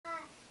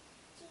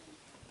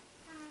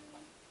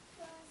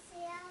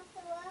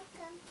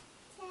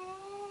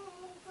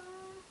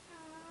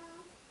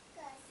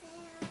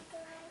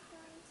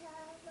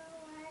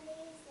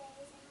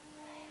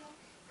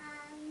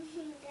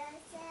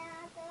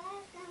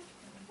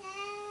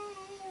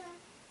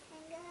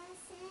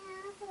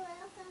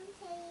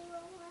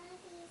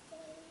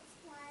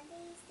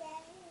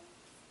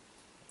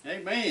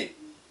Amen.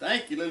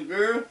 Thank you, little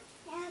girl.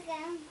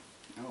 Welcome.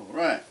 All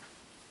right.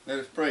 Let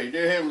us pray.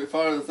 Dear Heavenly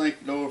Father, thank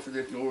you, Lord, for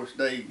this glorious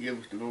day you give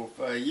us to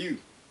glorify you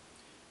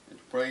and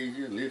to praise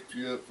you and lift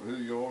you up for who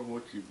you are and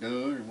what you've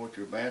done and what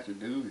you're about to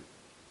do.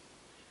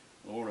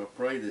 Lord, I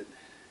pray that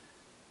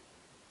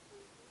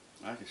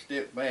I can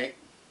step back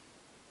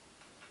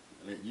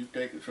and let you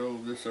take control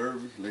of this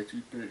service, let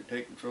you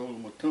take control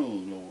of my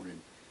tongue, Lord, and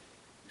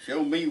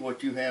show me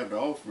what you have to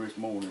offer this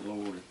morning,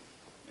 Lord,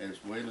 as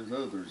well as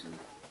others. And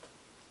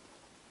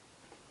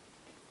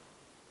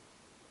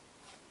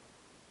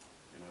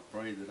I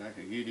pray that I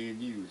can get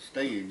in you and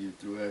stay in you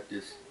throughout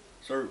this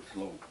service,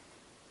 Lord.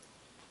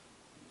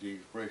 In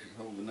Jesus' precious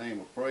holy name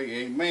I pray,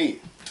 amen.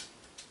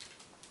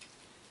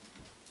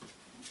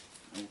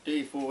 I'll tell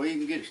you before we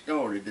even get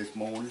started this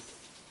morning,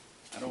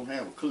 I don't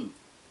have a clue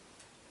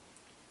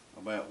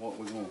about what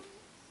we're going to.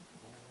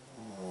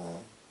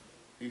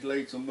 He's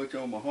laid so much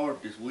on my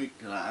heart this week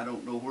that I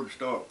don't know where to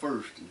start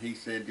first. And he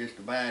said, just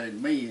abide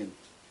in me. And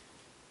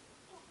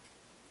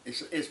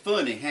it's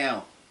funny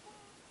how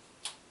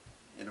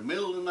in the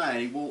middle of the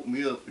night he woke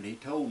me up and he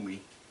told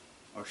me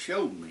or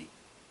showed me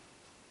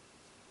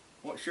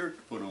what shirt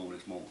to put on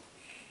this morning.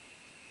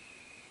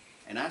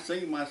 And I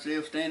seen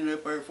myself standing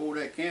up there before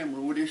that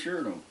camera with his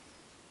shirt on.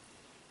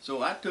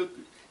 So I put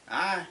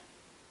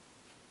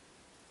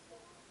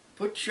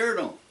the shirt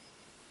on.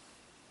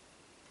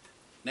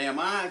 Now, am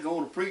I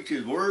going to preach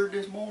his word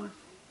this morning?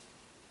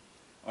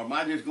 Or am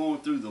I just going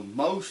through the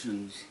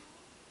motions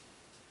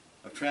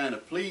of trying to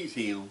please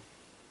him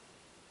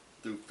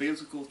through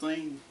physical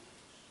things?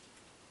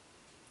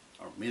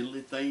 Or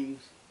mentally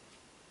things?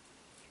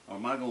 Or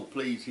am I going to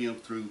please him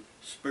through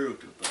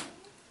spiritual things?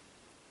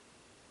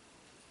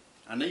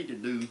 I need to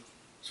do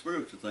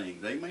spiritual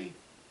things, amen?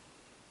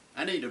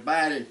 I need to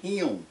abide in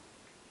him,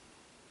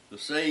 the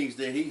sayings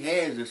that he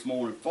has this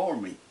morning for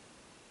me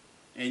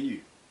and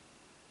you.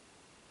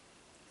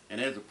 And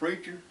as a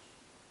preacher,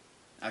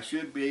 I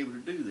should be able to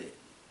do that.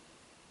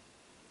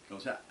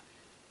 Because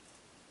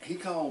he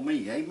called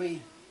me,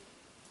 amen?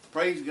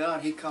 Praise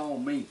God, he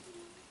called me.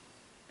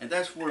 And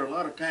that's where a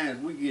lot of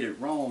times we get it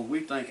wrong.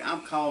 We think,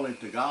 I'm calling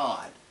to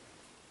God.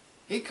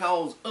 He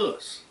calls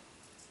us.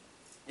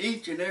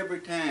 Each and every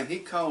time, he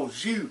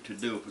calls you to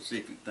do a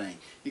specific thing.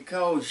 He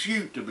calls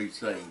you to be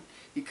saved.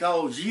 He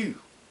calls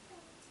you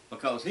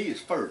because he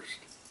is first.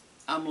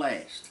 I'm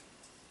last.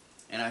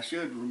 And I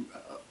should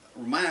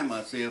remind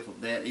myself of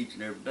that each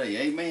and every day.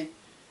 Amen?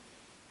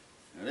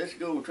 Now let's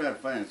go and try to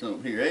find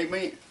something here.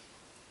 Amen?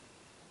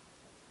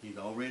 He's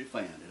already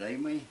found it.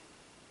 Amen?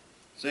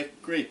 2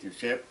 Corinthians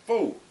chapter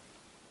 4.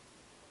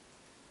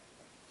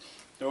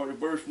 Start at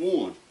verse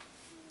 1.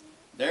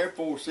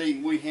 Therefore,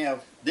 seeing we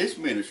have this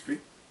ministry,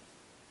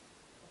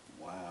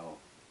 wow,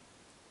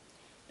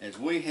 as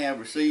we have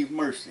received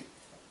mercy,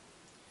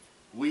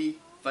 we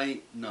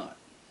faint not,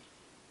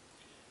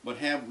 but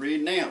have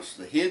renounced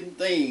the hidden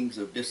things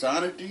of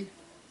dishonesty,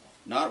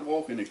 not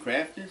walking in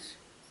craftiness,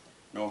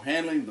 nor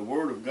handling the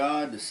word of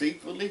God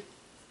deceitfully,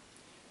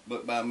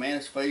 but by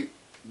manifestation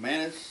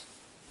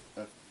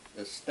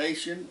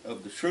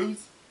of the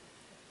truth,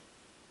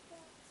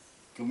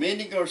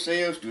 commending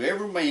ourselves to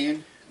every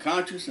man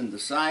conscious in the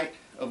sight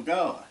of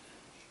God.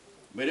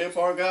 But if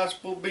our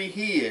gospel be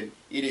hid,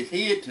 it is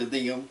hid to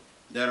them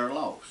that are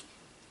lost.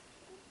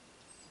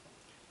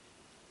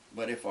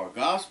 But if our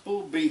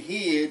gospel be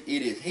hid,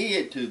 it is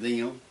hid to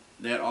them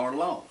that are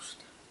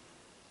lost.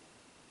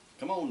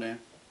 Come on now.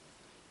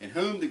 In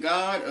whom the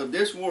God of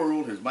this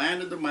world has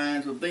blinded the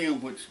minds of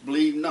them which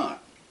believe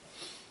not,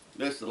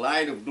 lest the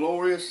light of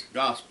glorious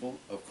gospel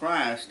of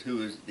Christ,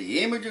 who is the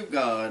image of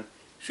God,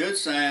 should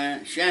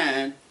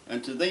shine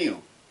unto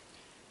them.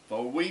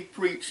 For we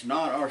preach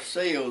not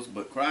ourselves,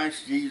 but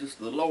Christ Jesus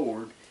the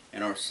Lord,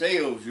 and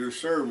ourselves your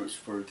servants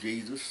for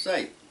Jesus'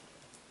 sake.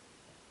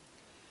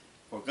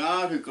 For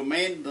God, who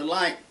commanded the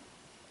light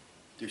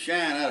to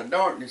shine out of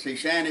darkness, he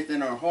shineth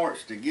in our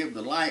hearts to give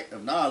the light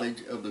of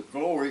knowledge of the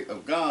glory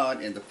of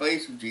God in the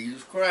face of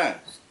Jesus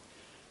Christ.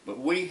 But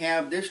we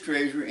have this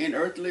treasure in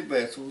earthly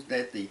vessels,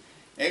 that the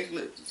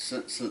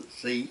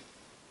excellency,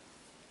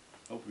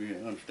 hope you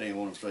understand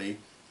what I'm saying,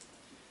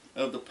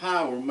 of the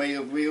power may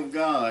be of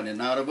God and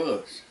not of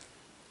us.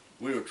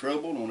 We are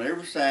troubled on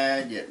every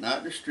side, yet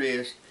not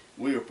distressed.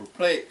 We are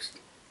perplexed,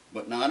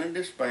 but not in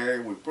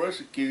despair. We are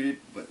persecuted,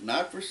 but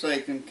not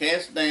forsaken.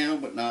 Cast down,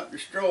 but not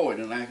destroyed.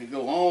 And I could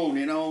go on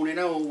and on and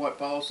on what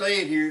Paul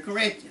said here in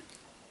Corinthians.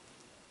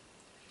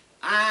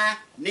 I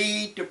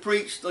need to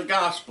preach the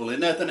gospel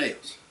and nothing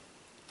else.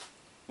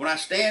 When I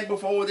stand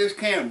before this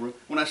camera,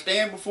 when I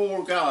stand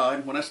before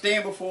God, when I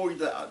stand before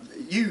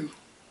you,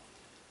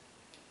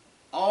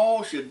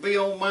 all should be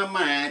on my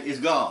mind is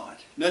God.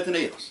 Nothing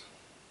else.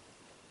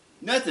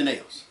 Nothing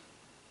else.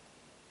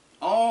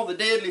 All the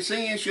deadly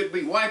sins should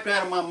be wiped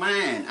out of my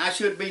mind. I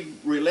should be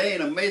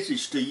relaying a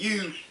message to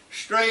you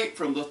straight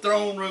from the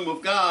throne room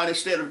of God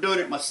instead of doing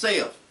it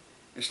myself.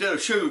 Instead of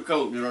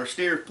sugarcoating it or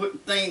instead of putting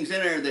things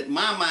in there that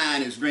my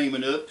mind is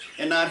dreaming up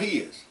and not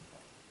his.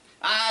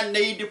 I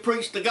need to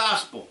preach the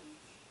gospel.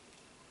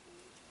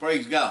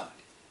 Praise God.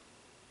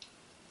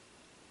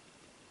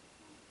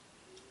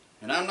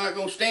 And I'm not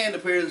going to stand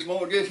up here this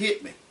morning, just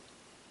hit me.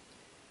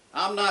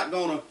 I'm not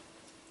going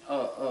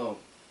to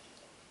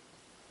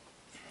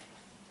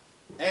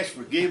ask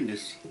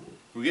forgiveness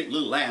for getting a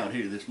little loud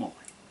here this morning.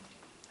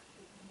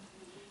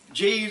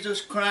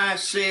 Jesus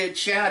Christ said,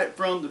 shout it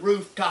from the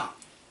rooftop.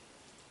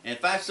 And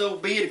if I so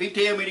be it, if he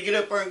tell me to get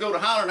up there and go to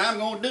hollering, I'm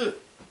going to do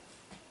it.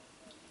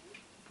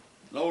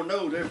 Lord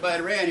knows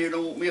everybody around here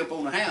don't want me up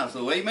on the house,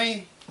 though,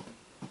 amen?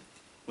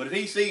 But if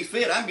he sees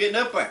fit, I'm getting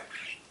up there.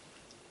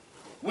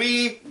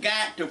 We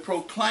got to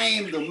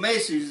proclaim the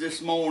message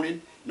this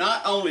morning,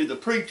 not only the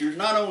preachers,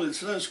 not only the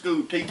Sunday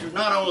school teachers,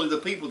 not only the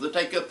people that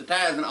take up the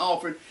tithes and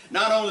offering,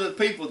 not only the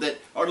people that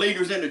are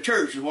leaders in the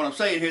church, is what I'm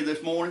saying here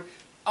this morning.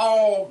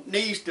 All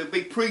needs to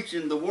be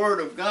preaching the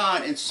Word of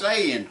God and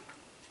saying,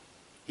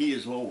 He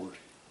is Lord.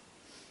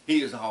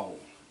 He is all.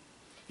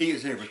 He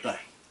is everything.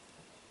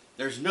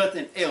 There's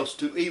nothing else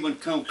to even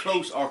come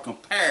close or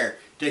compare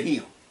to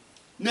Him.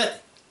 Nothing.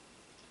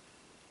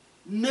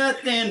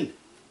 Nothing.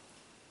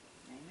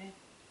 Amen.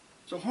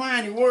 So why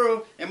in the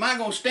world am I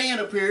going to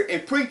stand up here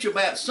and preach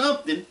about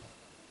something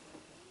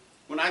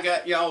when I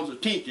got y'all's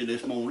attention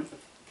this morning?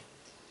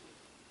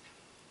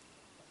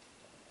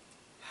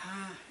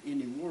 How in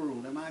the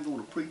world am I going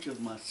to preach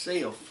of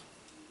myself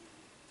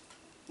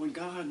when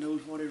God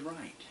knows what is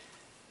right?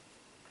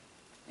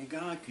 And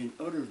God can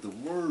utter the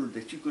word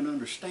that you can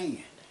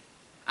understand.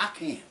 I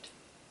can't.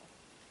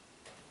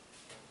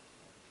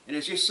 And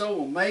it just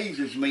so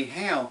amazes me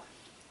how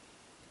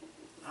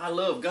I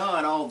love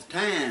God all the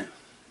time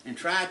and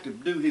try to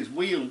do His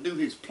will and do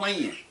His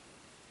plan.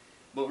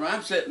 But when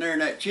I'm sitting there in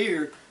that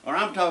chair, or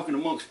I'm talking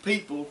amongst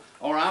people,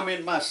 or I'm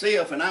in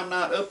myself and I'm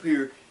not up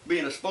here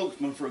being a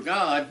spokesman for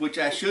God, which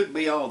I should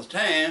be all the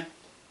time,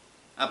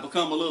 I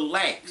become a little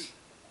lax.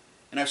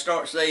 And I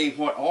start saying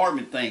what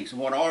Armin thinks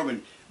and what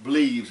Armin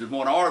believes and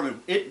what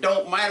Armin, it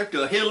don't matter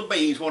to a hill of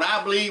beans what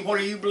I believe,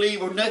 what you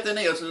believe, or nothing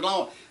else. As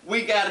long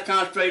we got to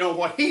concentrate on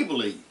what he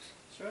believes.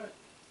 That's right.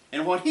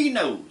 And what he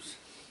knows.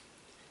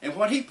 And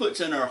what he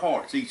puts in our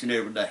hearts each and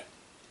every day.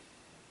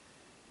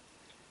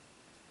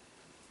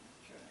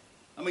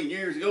 I mean,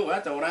 years ago, I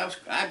thought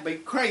I'd be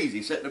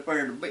crazy sitting up there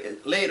in the bed,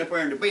 laying up there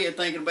in the bed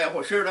thinking about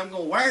what shirt I'm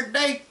going to wear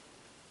today,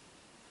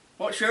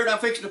 what shirt I'm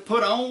fixing to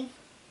put on.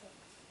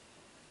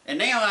 And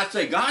now I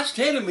say, God's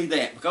telling me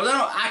that, because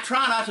I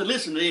try not to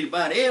listen to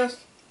anybody else,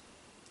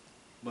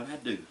 but I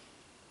do.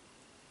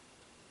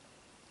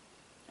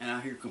 And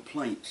I hear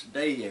complaints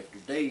day after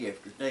day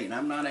after day, and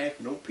I'm not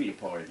asking no pity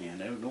party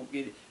now. Don't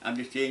get it. I'm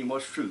just telling you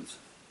what's truth.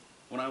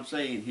 What I'm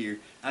saying here,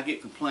 I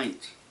get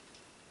complaints.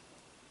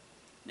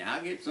 Now, I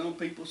get some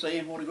people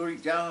saying, what a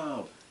great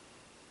job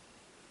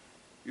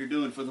you're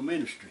doing for the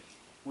ministry,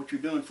 what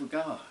you're doing for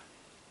God.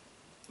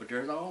 But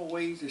there's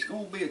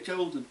going to be a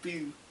chosen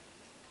few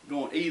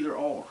going either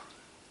or.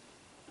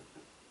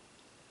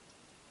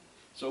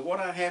 So what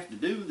I have to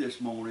do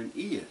this morning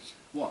is,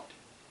 what?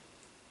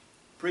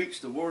 Preach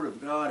the Word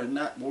of God and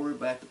not worry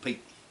about the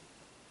people.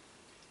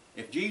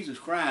 If Jesus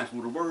Christ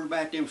would have worried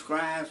about them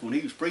scribes when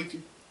He was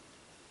preaching,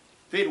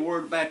 if he'd have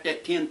worried about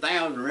that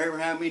 10,000 or ever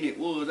how many it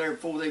was there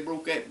before they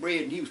broke that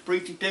bread and He was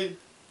preaching to, if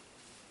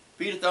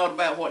he'd have thought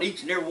about what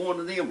each and every one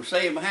of them were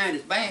saying behind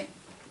his back,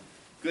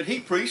 could he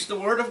preach the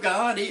Word of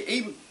God?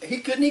 He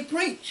couldn't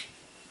preach.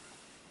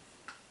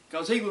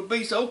 Because he would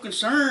be so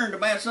concerned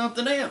about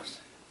something else.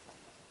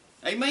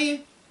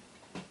 Amen?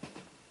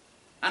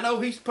 I know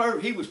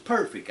he was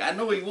perfect. I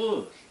know he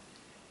was.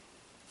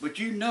 But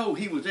you know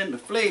he was in the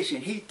flesh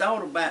and he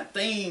thought about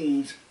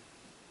things.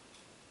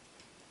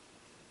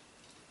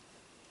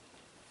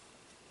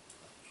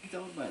 He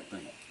thought about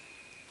things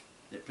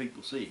that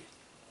people said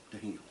to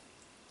him.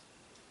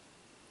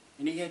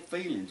 And he had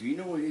feelings. You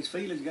know, his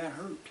feelings got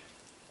hurt.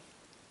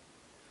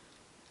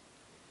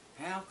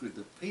 How could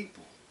the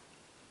people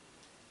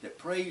that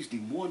praised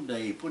him one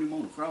day and put him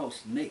on the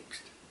cross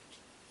next?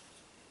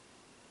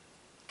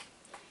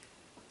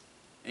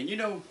 And you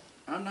know,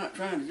 I'm not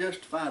trying to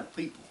justify the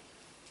people,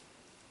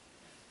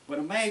 but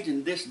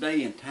imagine this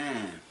day and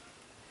time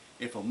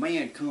if a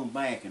man come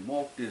back and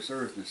walked this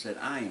earth and said,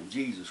 I am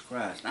Jesus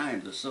Christ, I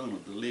am the Son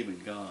of the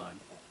living God.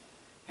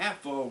 How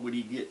far would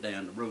he get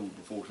down the road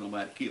before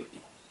somebody killed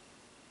him?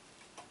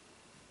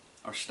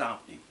 Or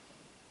stopped him?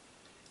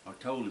 Or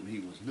told him he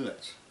was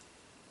nuts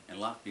and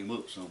locked him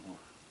up somewhere?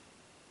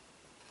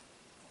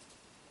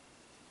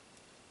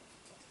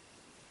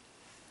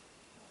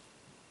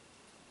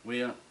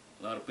 Well,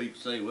 a lot of people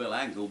say, well,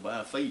 I can go by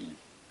a feeling.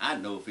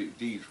 I'd know if it was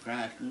Jesus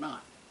Christ or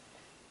not.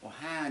 Well,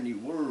 how in the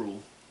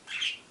world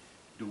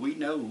do we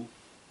know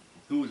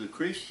who is a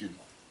Christian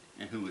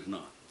and who is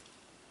not?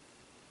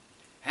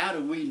 How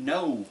do we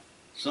know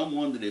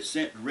someone that is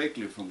sent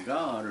directly from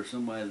God or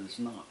somebody that's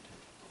not?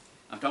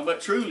 I'm talking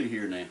about truly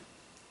here now.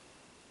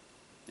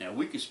 Now,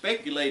 we can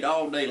speculate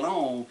all day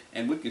long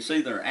and we can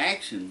see their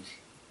actions.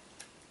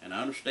 And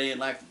I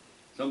understand, like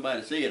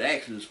somebody said,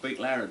 actions speak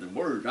louder than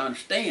words. I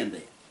understand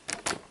that.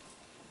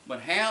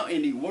 But how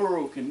in the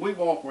world can we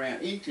walk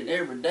around each and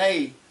every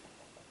day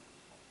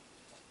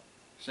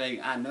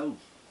saying, I know.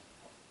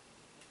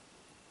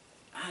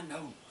 I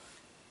know.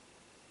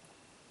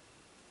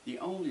 The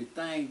only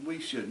thing we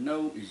should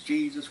know is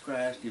Jesus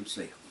Christ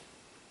himself.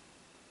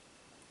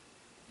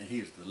 And he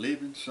is the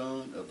living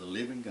Son of the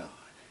living God.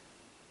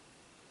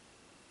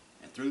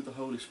 And through the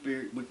Holy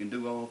Spirit, we can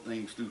do all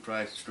things through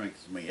Christ that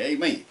strengthens me.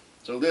 Amen.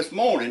 So this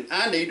morning,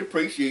 I need to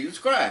preach Jesus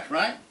Christ,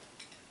 right?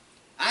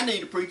 I need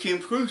to preach him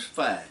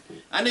crucified.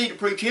 I need to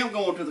preach him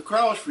going to the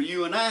cross for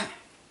you and I.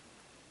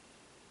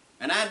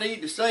 And I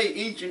need to say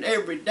each and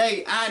every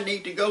day, I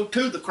need to go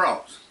to the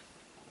cross.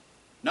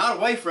 Not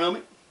away from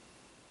it.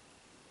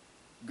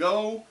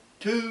 Go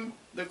to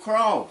the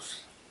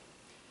cross.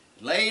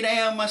 Lay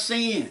down my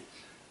sins.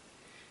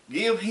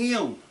 Give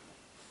him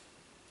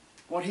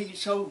what he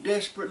so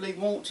desperately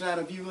wants out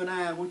of you and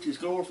I, which is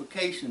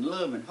glorification,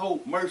 love, and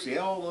hope, mercy,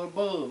 all the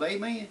above.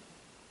 Amen.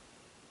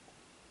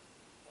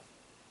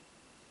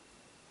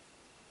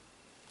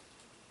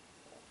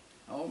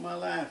 All my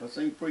life I've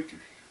seen preachers.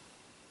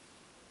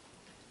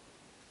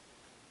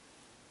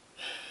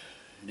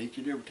 And each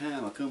and every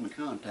time I come in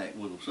contact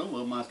with them, some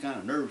of them I was kind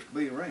of nervous to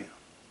be around.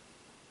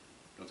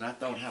 Because I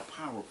thought how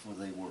powerful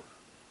they were.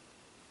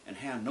 And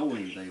how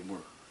knowing they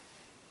were.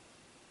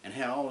 And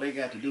how all they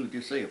got to do is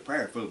just say a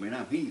prayer for me and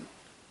I'm healed.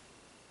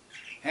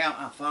 How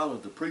I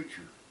followed the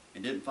preacher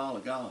and didn't follow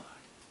God.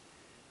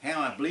 How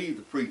I believed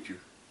the preacher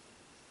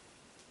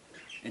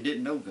and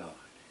didn't know God.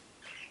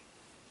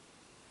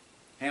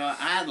 How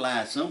I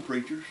idolized some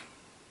preachers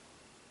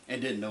and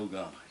didn't know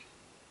God.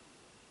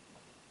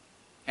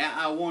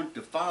 How I wanted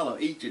to follow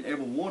each and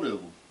every one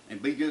of them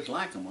and be just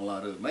like them, a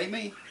lot of them.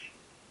 Amen?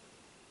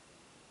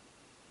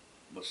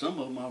 But some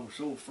of them I was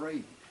so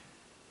afraid.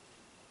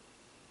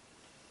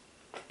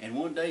 And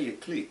one day it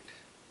clicked.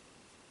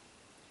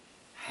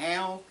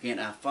 How can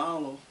I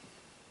follow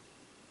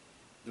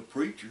the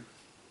preacher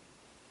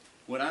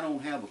when I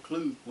don't have a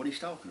clue what he's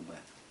talking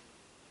about?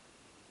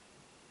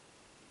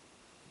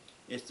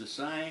 It's the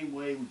same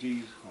way with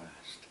Jesus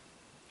Christ.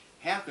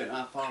 How can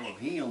I follow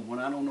him when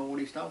I don't know what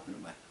he's talking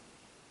about?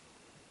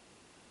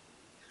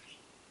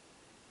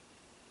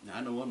 Now,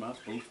 I know I'm not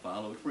supposed to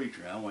follow a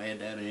preacher. I want to add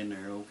that in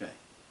there, okay.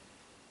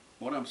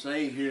 What I'm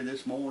saying here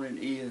this morning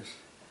is,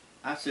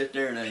 I sit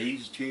there in that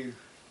easy chair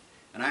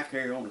and I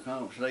carry on the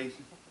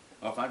conversation.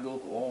 Or if I go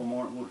up to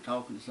Walmart and want to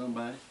talk to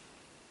somebody.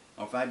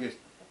 Or if I just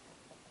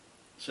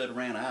sit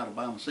around idle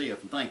by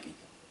myself and thinking.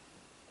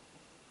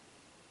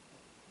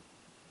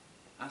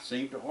 I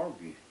seem to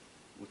argue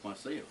with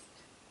myself.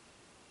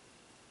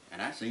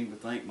 And I seem to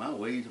think my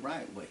way is the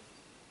right way.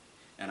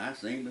 And I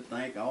seem to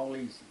think all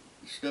these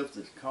stuff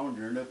that's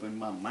conjuring up in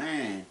my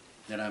mind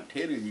that I'm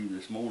telling you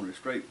this morning is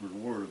straight from the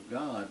Word of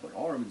God, but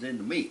Armin's in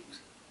the mix.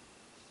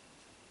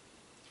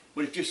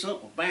 But it's just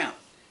something about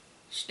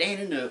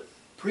standing up,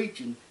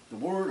 preaching the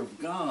Word of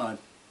God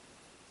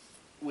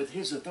with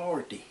his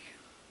authority.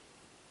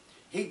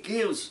 He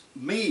gives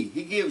me,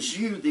 he gives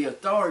you the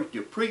authority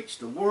to preach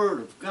the Word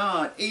of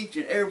God each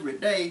and every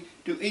day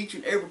to each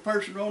and every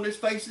person on this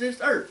face of this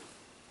earth.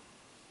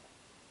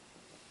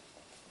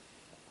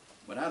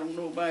 But I don't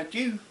know about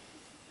you.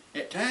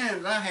 At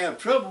times I have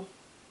trouble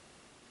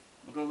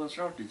because I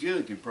start the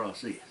judging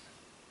process.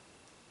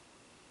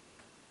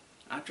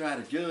 I try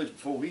to judge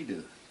before he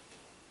does.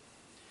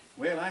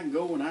 Well, I can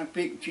go and I can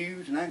pick and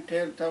choose and I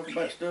can talk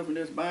about stuff in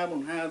this Bible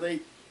and how they,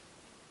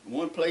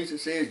 one place it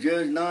says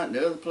judge not, and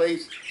the other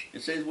place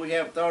it says we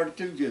have authority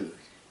to judge.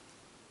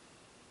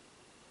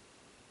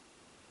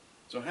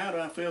 So how do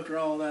I filter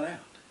all that out?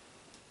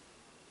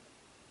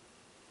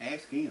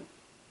 Ask him.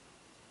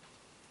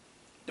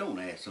 Don't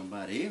ask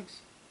somebody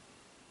else.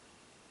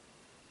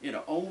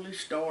 It'll only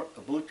start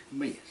a bunch of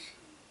mess.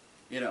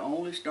 It'll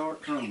only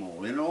start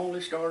turmoil. It'll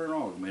only start an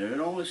argument.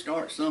 It'll only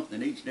start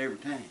something each and every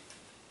time.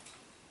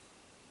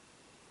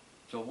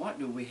 So what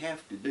do we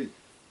have to do?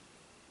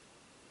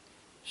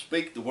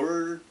 Speak the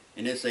word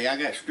and then say, I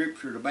got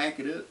scripture to back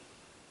it up?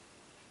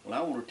 Well,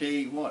 I want to tell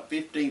you what,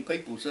 15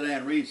 people sit down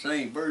and read the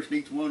same verse, and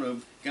each one of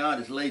them, God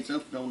has laid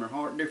something on their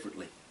heart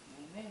differently.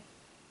 Amen.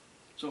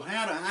 So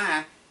how do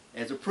I,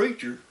 as a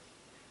preacher,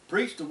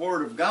 preach the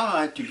Word of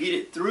God to get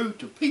it through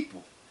to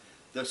people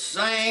the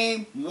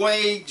same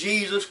way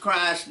Jesus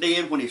Christ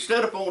did when he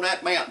stood up on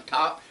that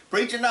mountaintop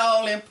preaching to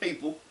all them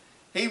people?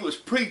 He was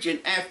preaching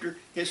after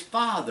his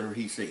Father,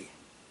 he said.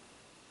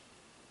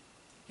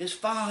 His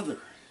Father.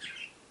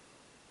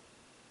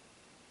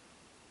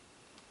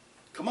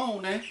 Come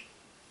on now.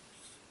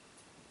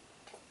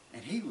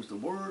 And he was the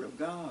Word of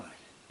God.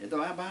 The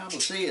Bible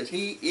says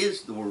he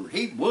is the Word.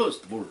 He was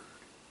the Word.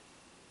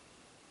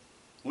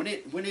 When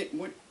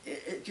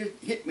it just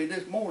hit me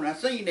this morning, I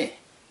seen that.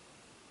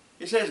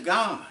 It says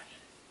God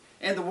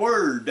and the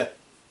Word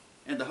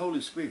and the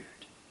Holy Spirit.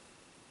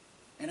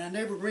 And I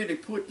never really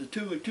put the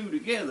two and two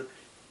together.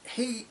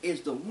 He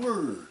is the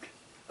Word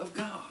of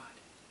God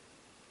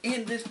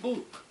in this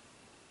book,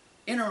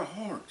 in our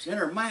hearts, in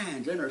our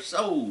minds, in our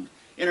souls,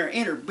 in our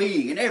inner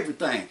being, and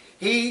everything.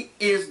 He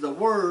is the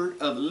Word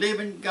of the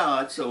living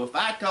God. So if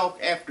I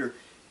talk after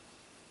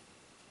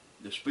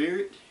the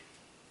Spirit,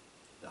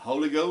 the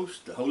Holy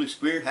Ghost, the Holy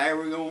Spirit, however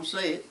we're going to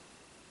say it,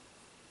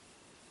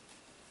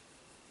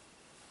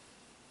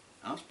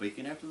 I'm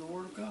speaking after the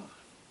Word of God.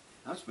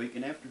 I'm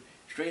speaking after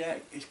straight out.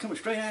 It's coming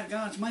straight out of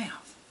God's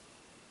mouth.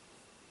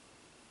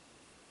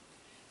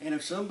 And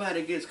if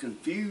somebody gets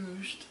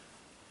confused,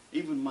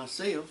 even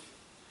myself,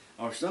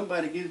 or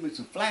somebody gives me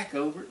some flack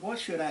over it, what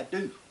should I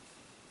do?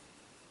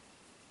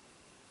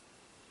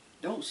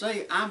 Don't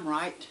say I'm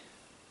right.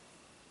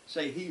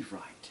 Say he's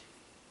right.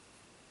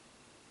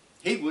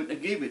 He wouldn't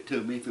have given it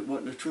to me if it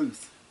wasn't the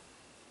truth.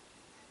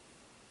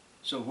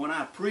 So when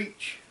I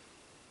preach,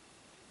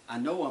 I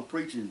know I'm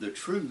preaching the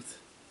truth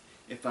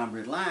if I'm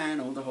relying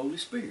on the Holy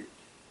Spirit.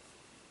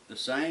 The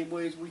same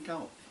way as we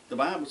talk. The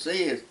Bible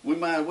says we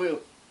might as well,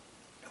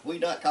 if we're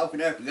not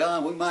talking after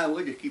God, we might as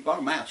well just keep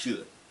our mouth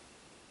shut.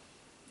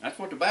 That's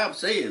what the Bible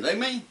says.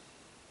 Amen?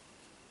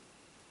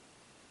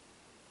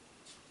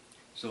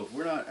 So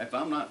if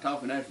I'm not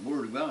talking after the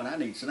Word of God, I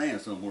need to sit down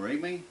somewhere.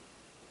 Amen?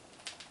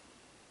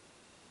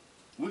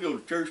 We go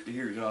to church to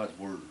hear God's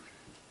Word.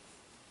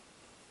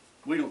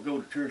 We don't go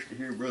to church to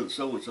hear Brother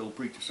so-and-so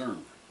preach a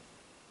sermon.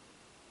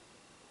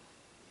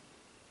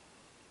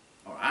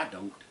 Or I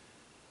don't.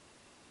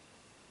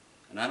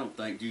 And I don't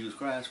think Jesus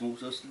Christ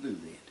wants us to do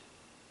that.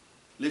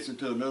 Listen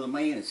to another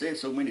man. It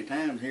says so many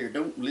times here,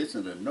 don't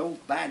listen to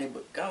nobody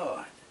but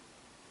God.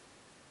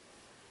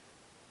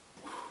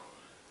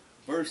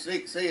 Verse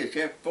 6 says,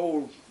 chapter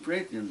 4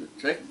 Corinthians,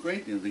 2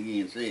 Corinthians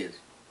again says,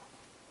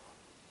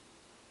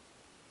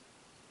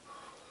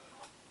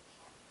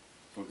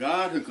 for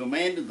God who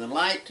commanded the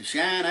light to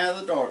shine out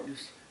of the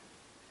darkness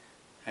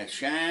has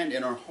shined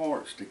in our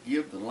hearts to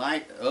give the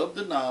light of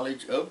the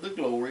knowledge of the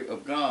glory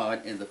of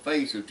God in the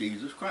face of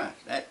Jesus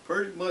Christ. That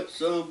pretty much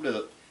summed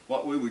up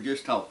what we were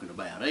just talking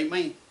about.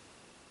 Amen?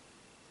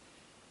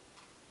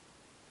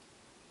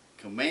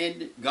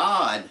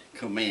 God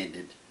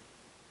commanded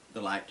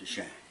the light to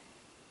shine.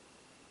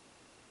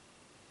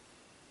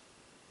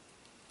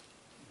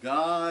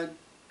 God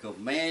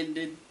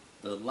commanded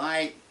the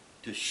light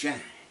to shine.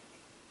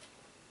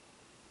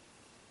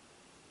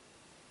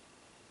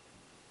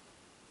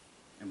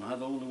 Am I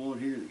the only one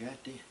here that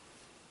got that?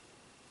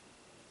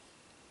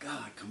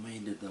 God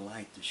commanded the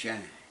light to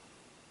shine.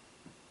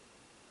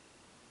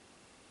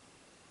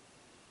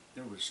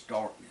 There was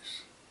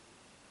darkness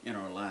in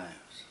our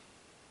lives.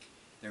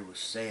 There was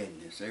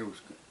sadness. There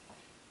was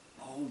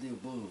all the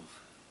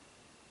above.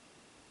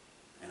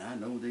 And I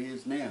know there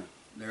is now.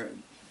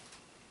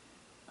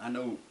 I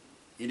know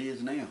it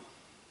is now.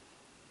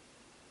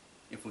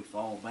 If we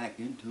fall back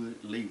into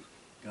it and leave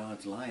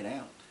God's light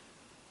out.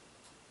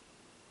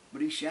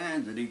 But He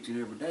shines it each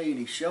and every day, and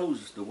He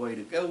shows us the way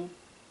to go.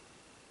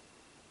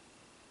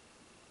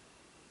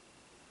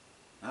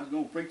 I was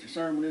going to preach a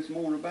sermon this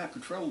morning about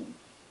control.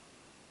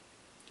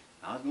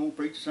 I was going to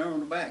preach a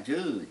sermon about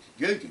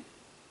judging.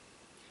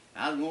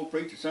 I was going to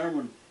preach a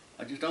sermon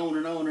just on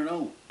and on and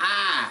on.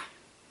 I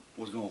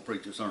was going to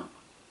preach a sermon.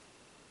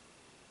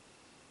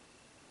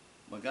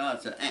 But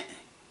God said,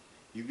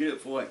 you get up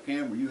for that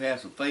camera, you have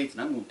some faith,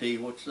 and I'm going to tell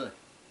you what to say.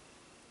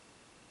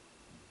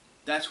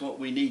 That's what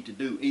we need to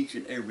do each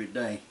and every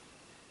day.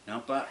 Now,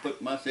 I'm not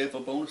putting myself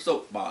up on a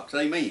soapbox.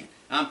 Amen.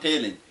 I'm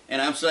telling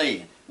and I'm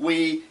saying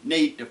we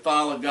need to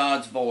follow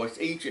God's voice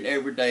each and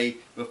every day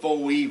before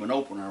we even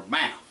open our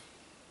mouth.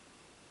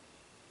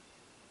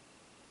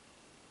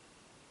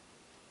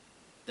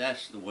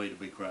 That's the way to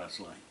be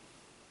Christ-like.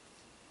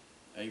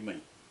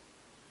 Amen.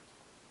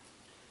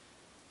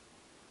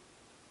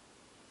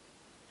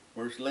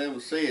 Verse 11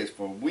 says,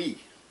 for we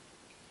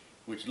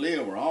which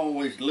live are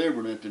always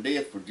delivered unto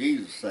death for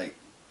Jesus' sake,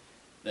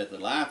 that the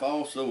life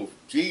also of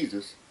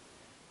Jesus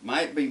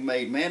might be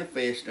made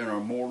manifest in our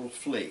mortal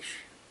flesh.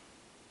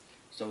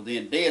 So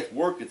then death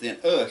worketh in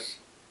us,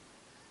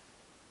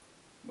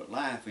 but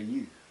life in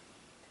you.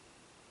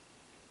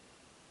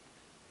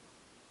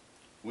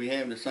 We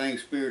have the same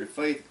spirit of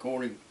faith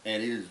according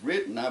as it is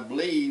written, I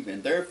believe,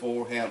 and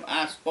therefore have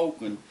I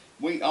spoken.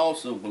 We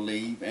also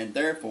believe, and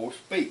therefore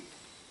speak.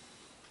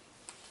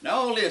 Now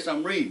all this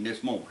I'm reading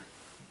this morning.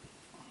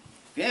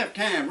 If you have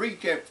time, read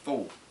chapter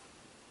 4,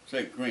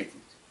 2 Corinthians.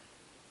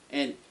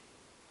 And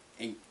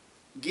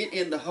get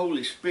in the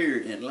Holy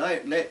Spirit and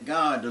let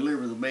God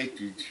deliver the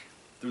message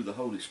through the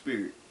Holy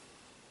Spirit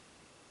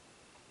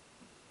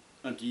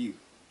unto you.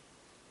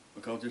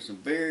 Because there's some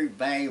very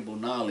valuable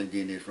knowledge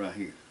in this right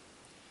here.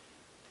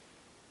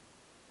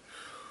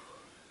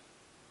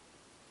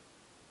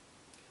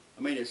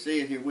 I mean, it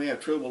says here we have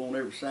trouble on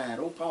every side.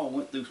 Old Paul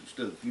went through some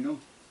stuff, you know.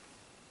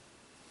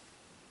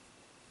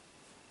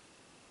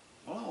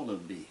 Well, all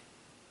of them did.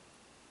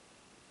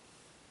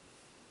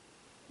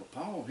 But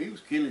Paul, he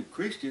was killing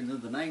Christians in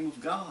the name of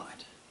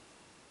God.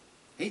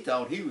 He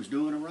thought he was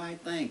doing the right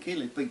thing,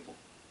 killing people.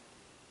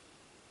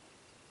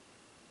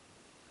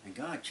 And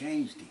God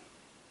changed him.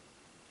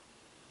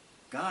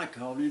 God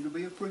called him to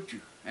be a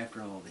preacher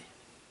after all that.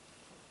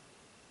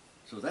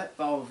 So that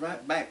falls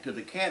right back to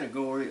the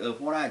category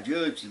of what I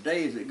judge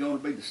today. Is it going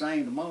to be the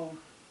same tomorrow?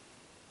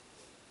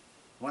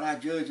 What I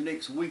judge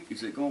next week,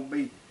 is it going to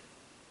be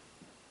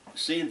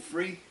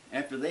sin-free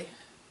after that?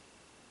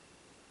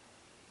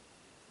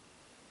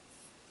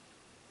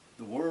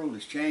 The world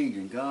is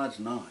changing, God's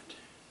not.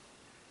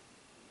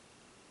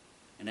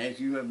 And as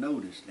you have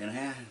noticed, and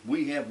how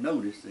we have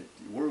noticed, that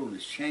the world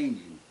is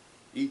changing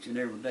each and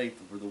every day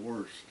for the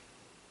worst.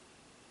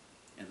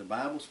 And the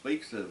Bible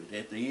speaks of it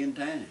at the end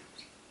times.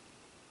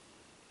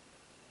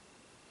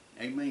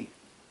 Amen.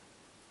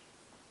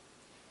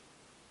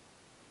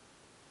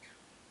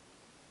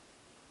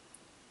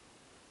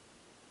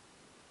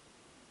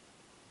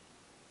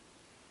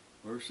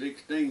 Verse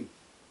 16.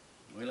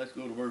 Well, let's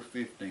go to verse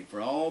 15.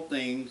 For all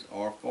things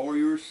are for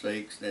your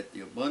sakes, that the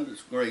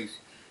abundance of grace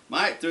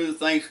might through the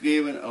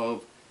thanksgiving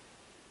of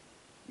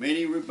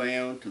many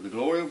rebound to the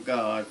glory of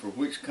God, for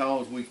which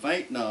cause we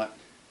faint not,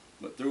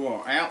 but through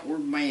our outward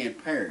man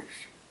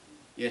perish.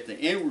 Yet the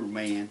inward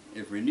man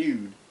is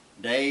renewed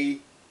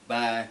day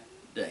by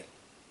day.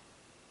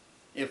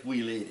 If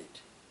we let it.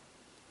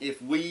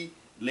 If we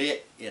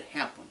let it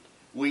happen.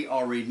 We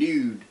are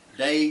renewed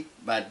day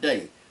by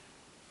day.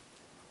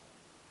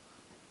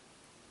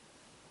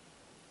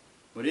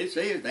 But it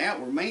says the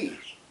outward man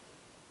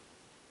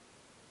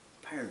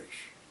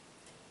perish.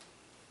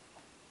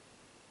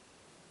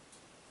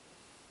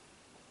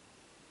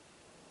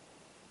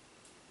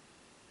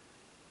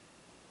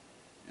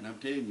 And I'm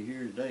telling you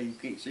here today, you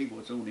can't see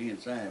what's on the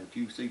inside, but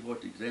you see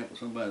what the example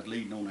somebody's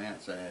leading on the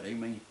outside.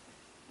 Amen.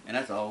 And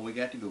that's all we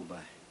got to go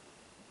by.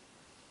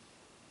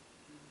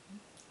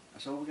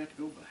 That's all we got to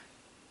go by.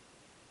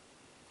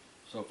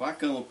 So if I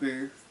come up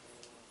here,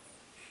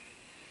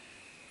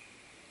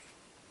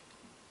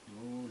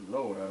 oh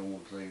Lord, I don't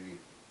want to say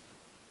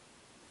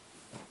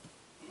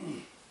this.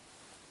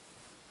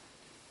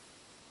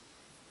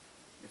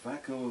 If I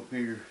come up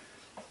here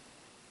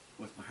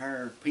with my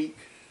hair pink,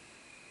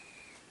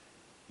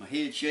 my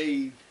head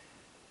shaved,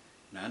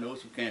 and I know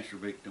some cancer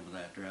victims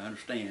out there, I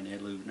understand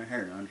that, losing their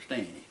hair, I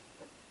understand it.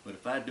 But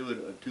if I do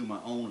it to my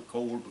own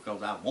accord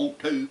because I want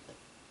to,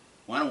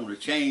 well, I don't want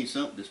to change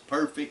something that's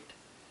perfect.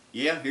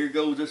 Yeah, here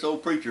goes this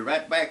old preacher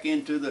right back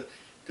into the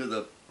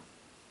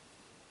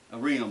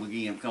realm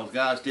again because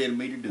God's telling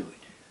me to do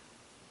it.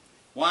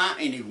 Why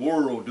in the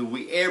world do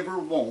we ever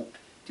want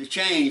to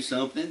change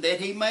something that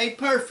He made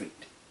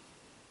perfect?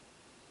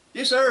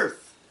 This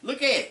earth,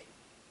 look at it.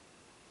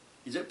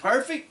 Is it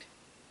perfect?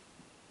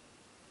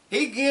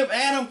 He gave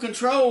Adam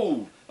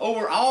control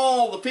over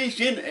all the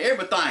fish in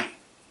everything.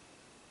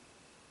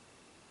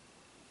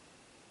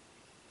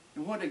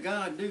 And what did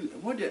God do?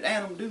 What did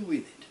Adam do with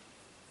it?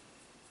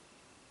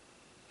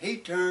 He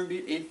turned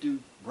it into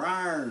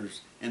briars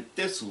and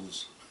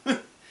thistles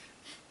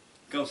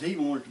because he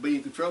wanted to be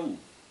in control.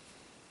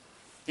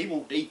 He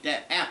wanted to eat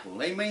that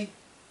apple. Amen?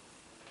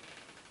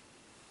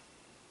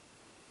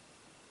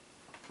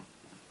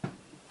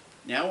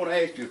 Now I want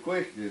to ask you a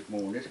question this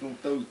morning. It's going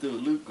to throw you through a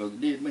loop because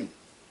it did me.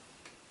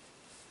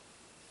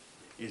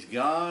 Is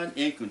God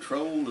in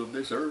control of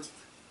this earth?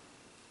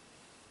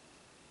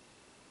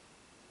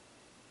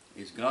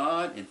 Is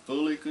God in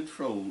fully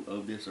control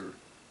of this earth?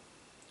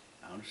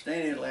 I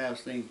understand it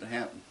allows things to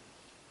happen.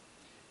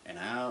 And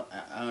I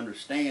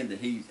understand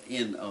that He's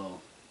in,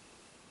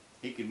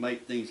 He can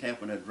make things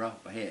happen at a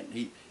drop of a hat.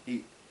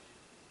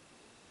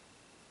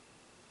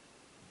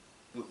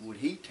 But would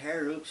He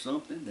tear up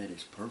something that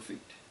is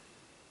perfect?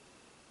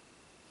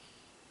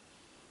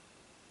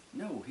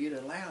 No, He'd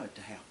allow it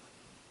to happen.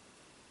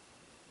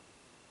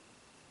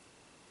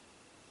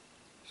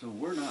 So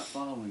we're not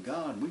following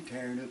God. We're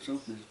tearing up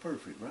something that's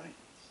perfect, right?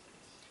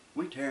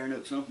 We're tearing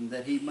up something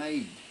that He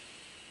made.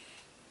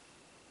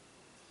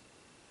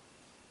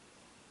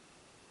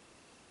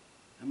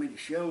 I mean, it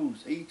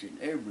shows each and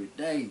every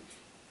day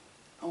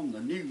on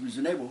the news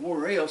and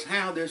everywhere else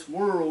how this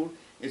world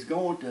is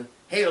going to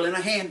hell in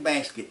a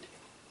handbasket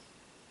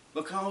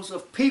because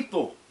of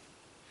people,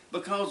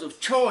 because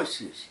of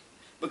choices,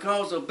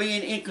 because of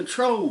being in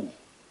control.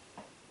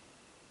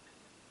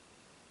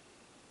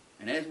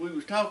 And as we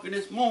was talking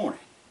this morning,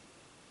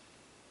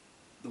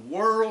 the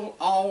world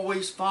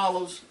always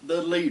follows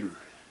the leader.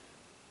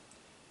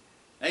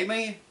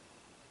 Amen?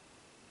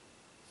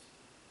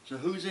 So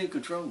who's in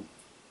control?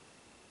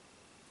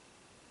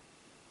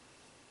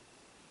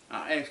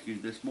 I ask you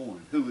this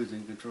morning, who is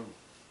in control?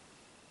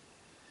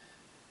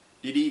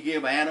 Did He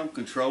give Adam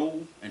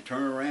control and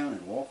turn around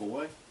and walk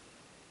away?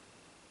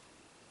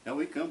 Now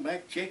we come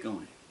back and check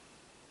on him.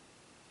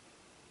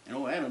 And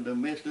old Adam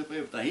done messed up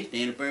everything. He's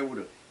standing up there with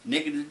a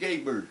naked as a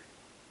jaybird.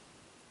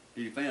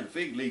 Did he find a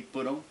fig leaf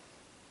put on?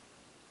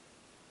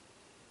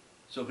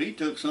 So he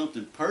took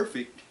something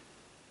perfect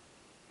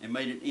and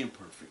made it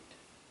imperfect.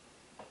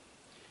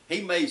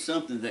 He made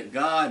something that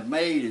God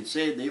made and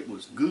said that it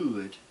was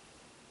good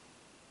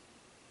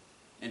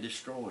and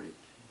destroyed it.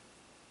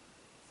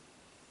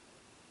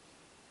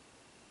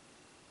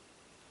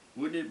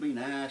 Wouldn't it be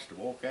nice to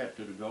walk out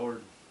to the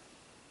garden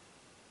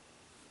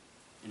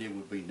and it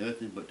would be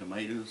nothing but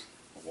tomatoes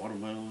or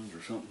watermelons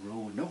or something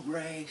growing? No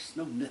grass,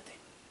 no nothing.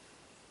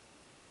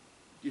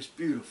 Just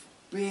beautiful,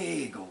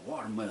 big old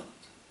watermelons.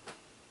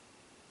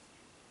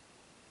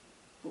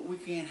 But we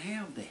can't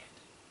have that.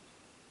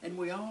 And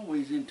we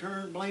always in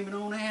turn blame it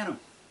on Adam.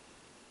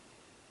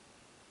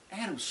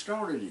 Adam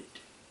started it.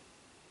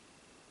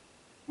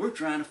 We're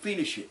trying to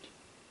finish it.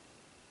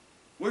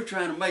 We're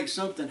trying to make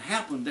something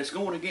happen that's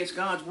going against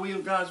God's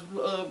will, God's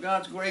love,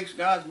 God's grace,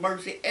 God's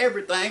mercy,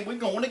 everything we're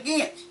going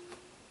against.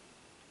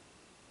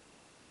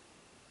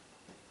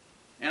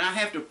 And I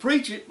have to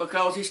preach it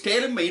because He's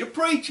telling me to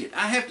preach it.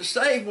 I have to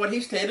say what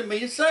He's telling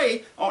me to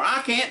say, or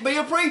I can't be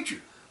a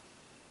preacher.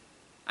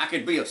 I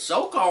could be a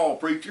so-called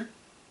preacher,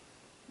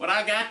 but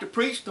I got to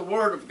preach the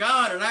Word of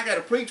God, and I got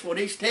to preach what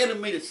He's telling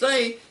me to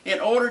say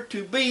in order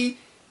to be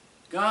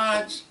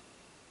God's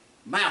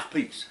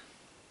mouthpiece.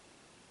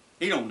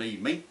 He don't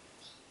need me,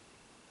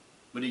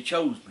 but He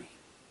chose me.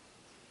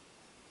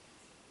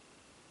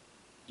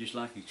 Just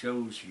like He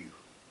chose you.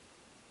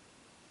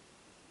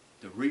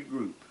 To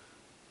regroup,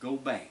 go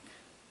back.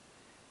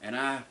 And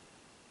I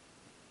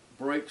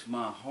breaks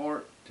my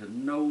heart to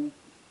no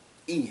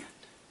end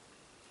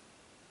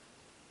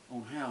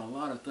on how a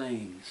lot of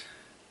things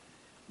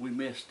we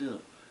messed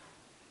up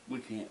we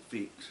can't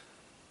fix.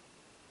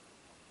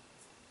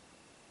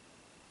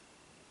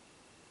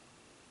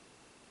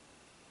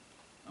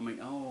 I mean,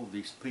 all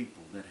these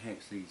people that have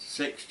these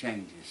sex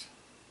changes.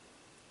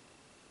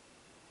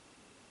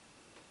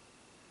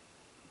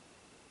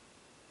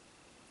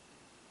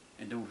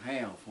 And don't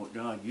have what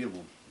God give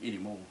them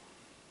anymore.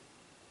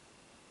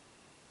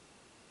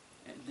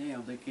 And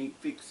now they can't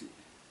fix it.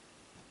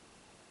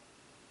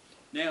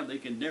 Now they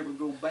can never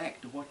go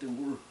back to what they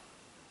were.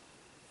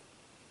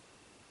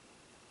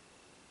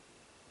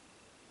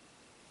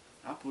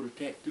 I put a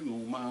tattoo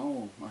on my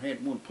arm. I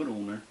had one put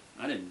on there.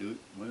 I didn't do it.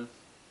 Well,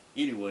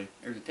 anyway,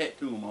 there's a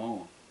tattoo on my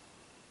arm.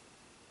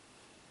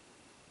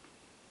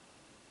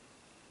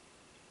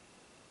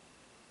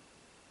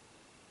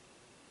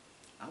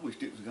 I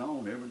wished it was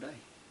gone every day.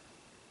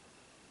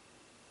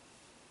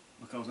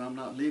 Because I'm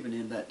not living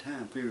in that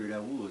time period I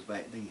was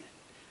back then.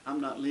 I'm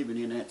not living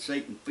in that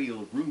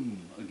Satan-filled room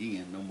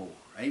again no more.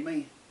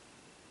 Amen?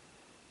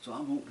 So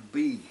I want to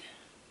be.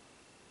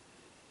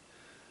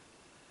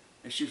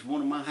 It's just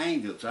one of my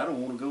hang-ups. I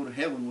don't want to go to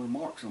heaven with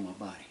marks on my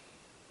body.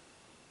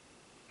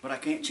 But I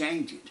can't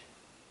change it.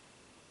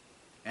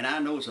 And I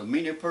know it's a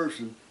many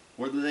person,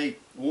 whether they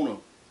want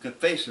to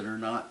confess it or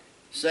not,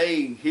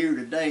 saying here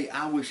today,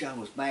 I wish I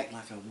was back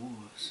like I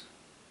was.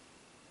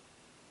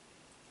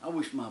 I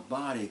wish my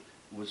body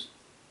was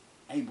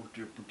able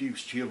to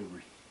produce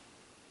children.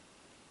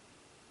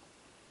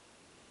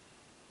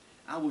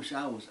 I wish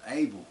I was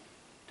able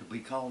to be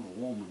called a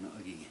woman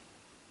again.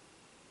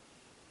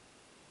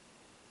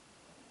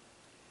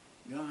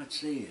 God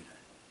said,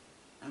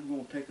 I'm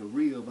going to take a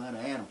rib out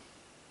of Adam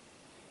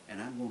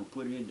and I'm going to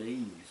put it into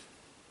Eve.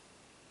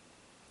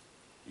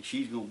 And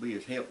she's going to be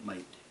his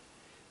helpmate.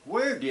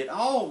 Where did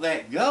all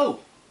that go?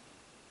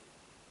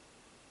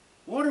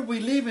 What are we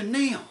living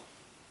now?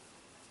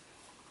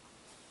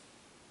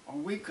 Are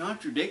we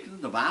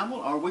contradicting the Bible?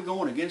 Are we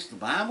going against the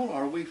Bible?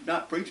 Are we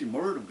not preaching the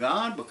Word of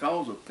God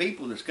because of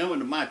people that's coming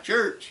to my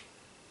church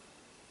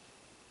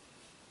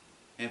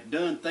have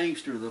done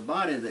things to the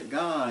body that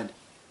God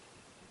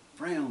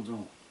frowns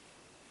on?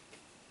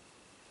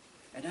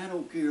 And I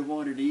don't care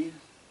what it is,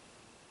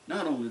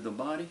 not only the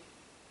body,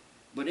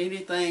 but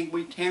anything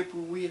we tamper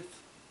with.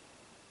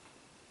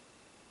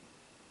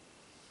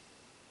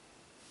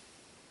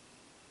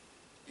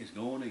 Is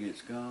going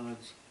against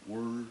God's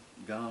Word,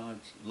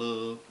 God's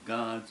love,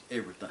 God's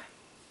everything.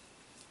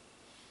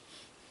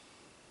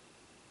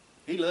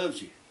 He loves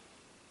you.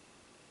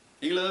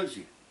 He loves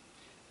you.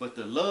 But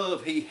the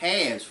love He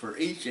has for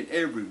each and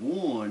every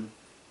one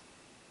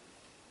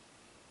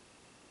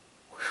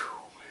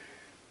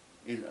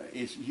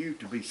is you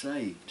to be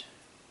saved.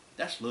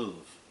 That's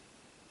love.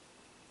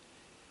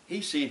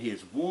 He sent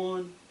His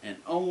one and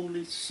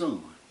only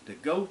Son to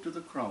go to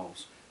the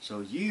cross so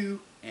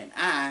you and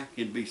I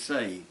can be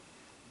saved.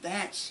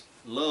 That's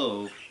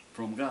love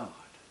from God.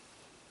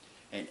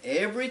 And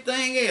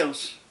everything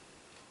else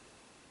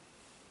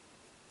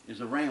is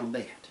around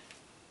that.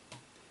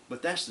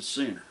 But that's the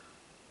center.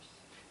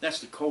 That's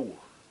the core.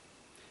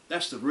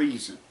 That's the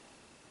reason.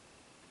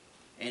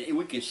 And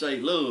we can say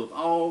love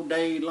all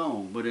day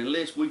long, but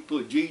unless we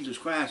put Jesus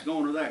Christ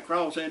going to that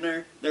cross in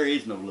there, there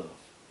is no love.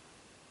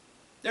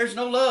 There's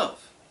no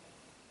love.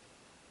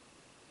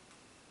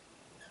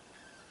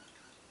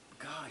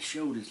 God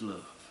showed His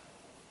love.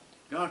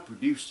 God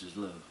produced His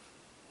love.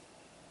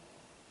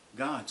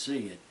 God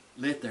said,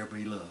 let there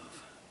be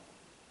love.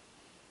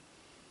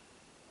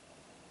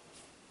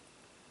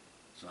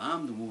 So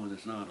I'm the one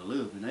that's not a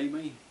loving,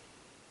 amen?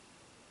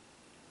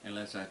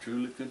 Unless I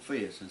truly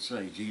confess and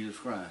say Jesus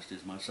Christ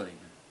is my Savior.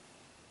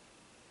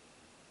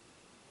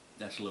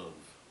 That's love.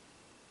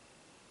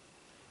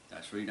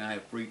 That's the reason I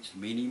have preached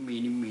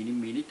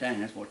many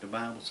times what the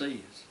Bible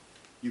says.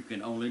 You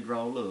can only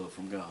draw love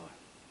from God.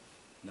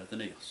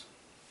 Nothing else.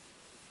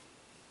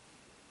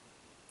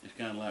 It's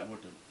kind of like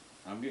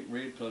I'm getting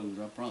ready to close,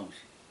 I promise.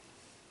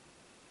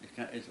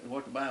 It's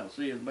what the Bible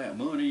says about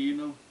money, you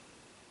know.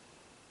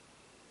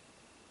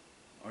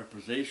 Or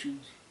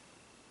possessions.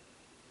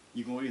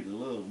 You're going to either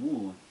love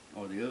one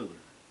or the other.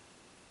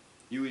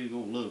 You're either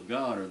going to love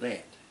God or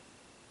that.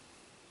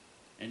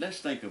 And let's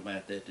think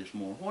about that this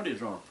morning. What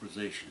is our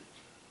possessions?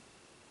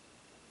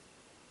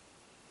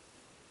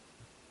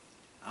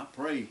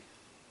 pray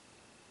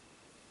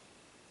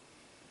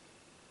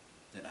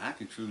that I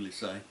can truly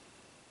say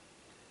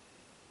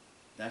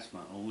that's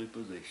my only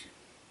possession.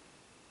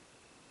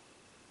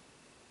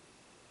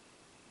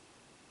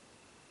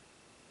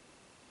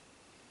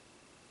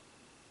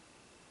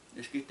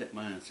 Let's get that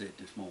mindset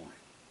this morning.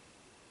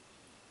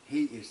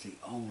 He is the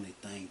only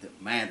thing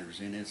that matters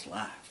in this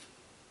life.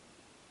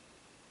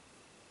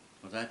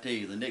 Because I tell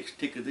you, the next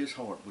tick of this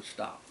heart would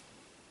stop.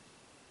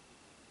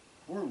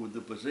 Where would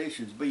the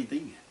possessions be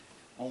then?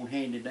 On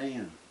handed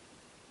down.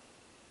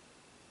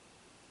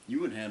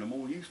 You wouldn't have no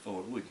more use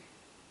for it, would you?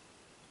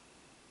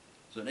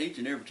 So each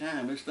and every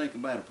time, let's think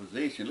about a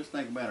possession. Let's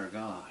think about our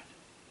God.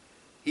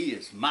 He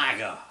is my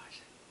God.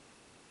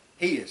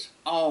 He is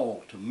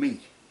all to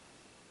me.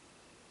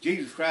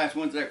 Jesus Christ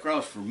went to that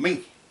cross for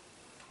me.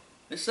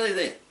 Let's say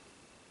that.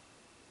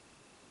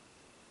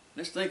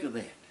 Let's think of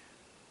that.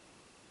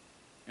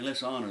 And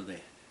let's honor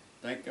that.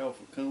 Thank y'all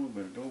for coming,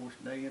 but adore this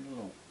day in the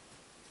Lord.